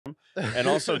And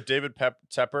also, David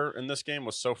Tepper in this game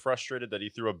was so frustrated that he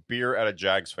threw a beer at a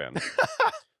Jags fan.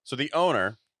 So the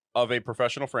owner of a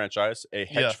professional franchise, a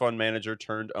hedge fund manager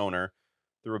turned owner,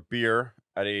 threw a beer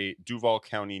at a Duval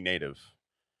County native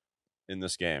in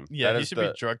this game. Yeah, he should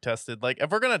be drug tested. Like,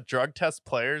 if we're gonna drug test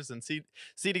players, and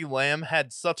CeeDee Lamb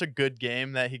had such a good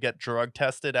game that he got drug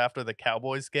tested after the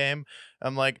Cowboys game,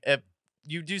 I'm like, if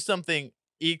you do something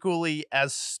equally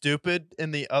as stupid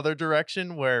in the other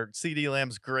direction, where CeeDee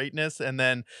Lamb's greatness, and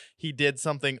then he did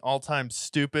something all-time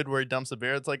stupid where he dumps a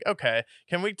beer, it's like, okay,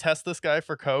 can we test this guy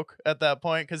for coke at that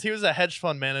point? Because he was a hedge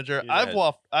fund manager. I've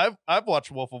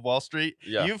watched Wolf of Wall Street.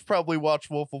 Yeah. You've probably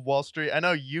watched Wolf of Wall Street. I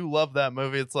know you love that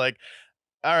movie. It's like,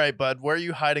 all right, bud, where are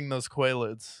you hiding those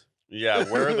Quaaludes? Yeah,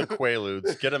 where are the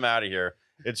Quaaludes? Get him out of here.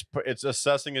 It's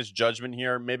assessing his judgment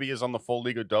here. Maybe he's on the full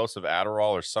legal dose of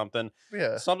Adderall or something.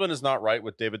 Yeah. Something is not right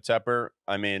with David Tepper.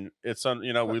 I mean,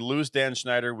 we lose Dan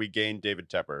Schneider, we gain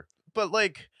David Tepper. But,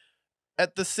 like,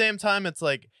 at the same time, it's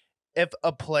like, if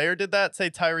a player did that, say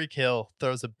Tyreek Hill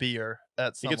throws a beer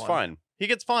at someone. He gets fined. He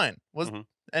gets fined. Was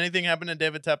anything happen to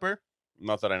David Tepper?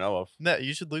 Not that I know of. No,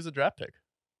 you should lose a draft pick.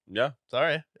 Yeah.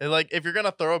 Sorry. Like, if you're going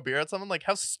to throw a beer at someone, like,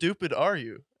 how stupid are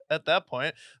you? At that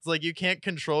point, it's like you can't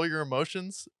control your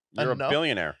emotions. You're enough. A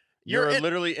billionaire. You're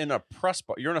literally in a press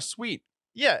bar. You're in a suite.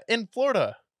 Yeah, in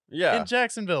Florida. Yeah. In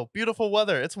Jacksonville. Beautiful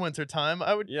weather. It's winter time.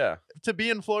 I would to be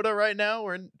in Florida right now,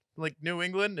 or in like New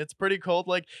England, it's pretty cold.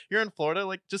 Like, you're in Florida,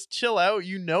 like, just chill out.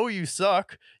 You know you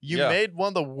suck. You made one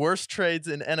of the worst trades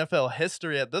in NFL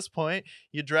history at this point.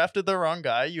 You drafted the wrong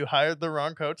guy. You hired the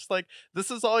wrong coach. Like,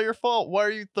 this is all your fault. Why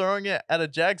are you throwing it at a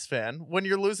Jags fan when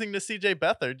you're losing to CJ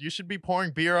Beathard? You should be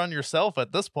pouring beer on yourself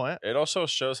at this point. It also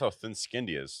shows how thin-skinned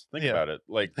he is. Think about it.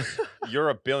 Like, you're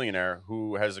a billionaire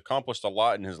who has accomplished a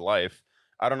lot in his life.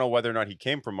 I don't know whether or not he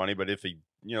came from money, but if he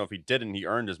didn't, he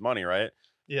earned his money, right?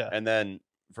 Yeah. And then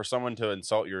for someone to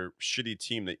insult your shitty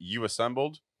team that you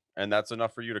assembled, and that's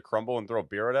enough for you to crumble and throw a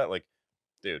beer at, like,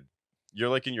 dude, you're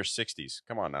like in your 60s.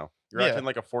 Come on now. You're acting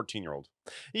like a 14-year-old.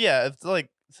 Yeah, it's like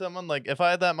someone, like, if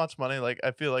I had that much money, like,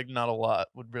 I feel like not a lot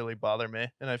would really bother me.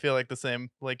 And I feel like the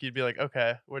same, like, you'd be like,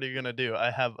 okay, what are you going to do?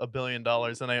 I have $1 billion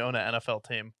and I own an NFL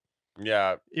team.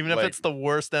 Yeah. Even if it's the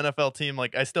worst NFL team,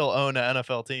 like, I still own an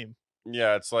NFL team.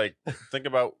 Yeah, it's like, think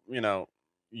about,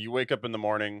 you wake up in the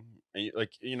morning and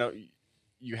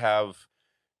you have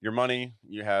your money,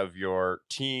 you have your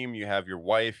team, you have your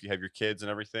wife, you have your kids and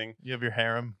everything. You have your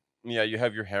harem. Yeah, you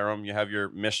have your harem, you have your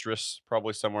mistress,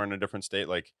 probably somewhere in a different state.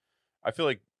 Like, I feel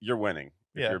like you're winning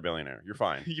if you're a billionaire. You're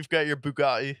fine. You've got your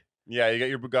Bugatti. Yeah, you got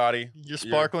your Bugatti. Your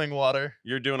sparkling water.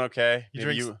 You're doing okay.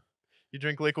 You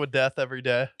drink liquid death every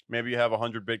day. Maybe you have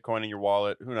 100 Bitcoin in your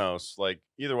wallet. Who knows? Like,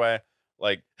 either way,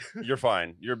 like, you're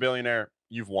fine. You're a billionaire.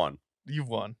 You've won. You've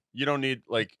won. You don't need,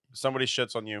 like, somebody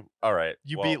shits on you. All right.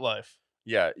 You beat life.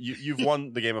 Yeah, you've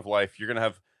won the game of life. You're going to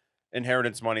have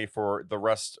inheritance money for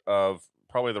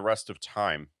probably the rest of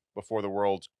time before the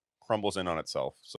world crumbles in on itself. So